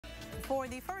For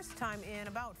the first time in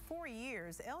about 4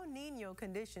 years, El Niño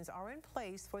conditions are in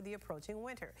place for the approaching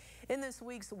winter. In this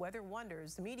week's Weather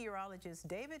Wonders, meteorologist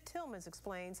David Tillmans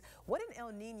explains what an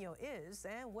El Niño is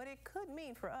and what it could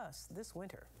mean for us this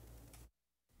winter.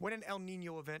 When an El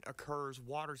Niño event occurs,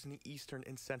 waters in the eastern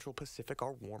and central Pacific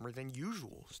are warmer than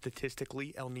usual.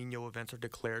 Statistically, El Niño events are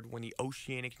declared when the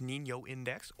Oceanic Niño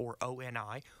Index, or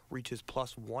ONI, reaches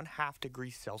plus 1/2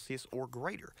 degrees Celsius or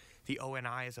greater. The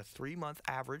ONI is a 3-month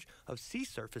average of sea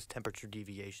surface temperature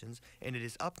deviations, and it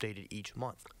is updated each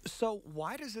month. So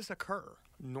why does this occur?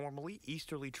 Normally,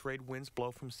 easterly trade winds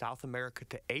blow from South America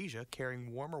to Asia,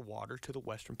 carrying warmer water to the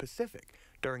western Pacific.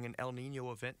 During an El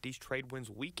Niño event, these trade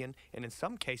winds weaken and in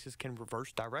some cases can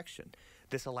reverse direction.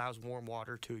 This allows warm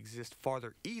water to exist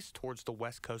farther east towards the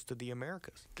west coast of the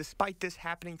Americas. Despite this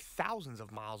happening thousands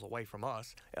of miles away from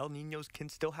us, El Niños can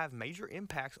still have major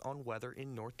impacts on weather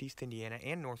in northeast Indiana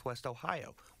and northwest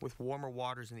Ohio. With warmer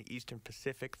waters in the eastern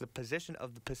Pacific, the position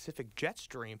of the Pacific jet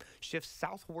stream shifts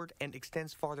southward and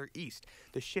extends farther east.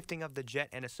 The shifting of the jet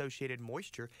and associated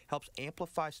moisture helps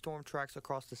amplify storm tracks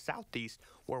across the southeast,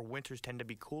 where winters tend to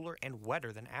be cooler and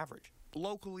wetter than average.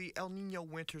 Locally, El Niño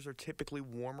winters are typically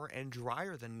warmer and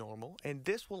drier than normal, and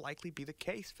this will likely be the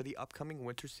case for the upcoming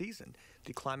winter season.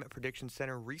 The Climate Prediction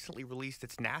Center recently released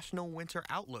its National Winter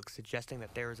Outlook, suggesting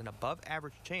that there is an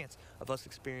above-average chance of us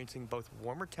experiencing both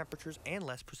warmer temperatures and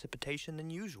less precipitation than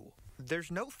usual.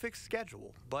 There's no fixed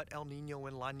schedule, but El Niño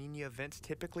and La Niña events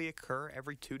typically occur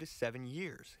every 2 to 7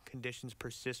 years. Conditions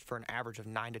persist for an average of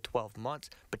 9 to 12 months,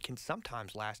 but can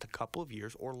sometimes last a couple of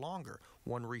years or longer.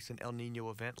 One recent El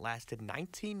Niño event lasted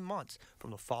 19 months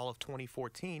from the fall of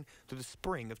 2014 to the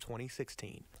spring of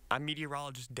 2016. I'm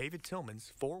meteorologist David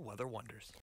Tillmans for Weather Wonders.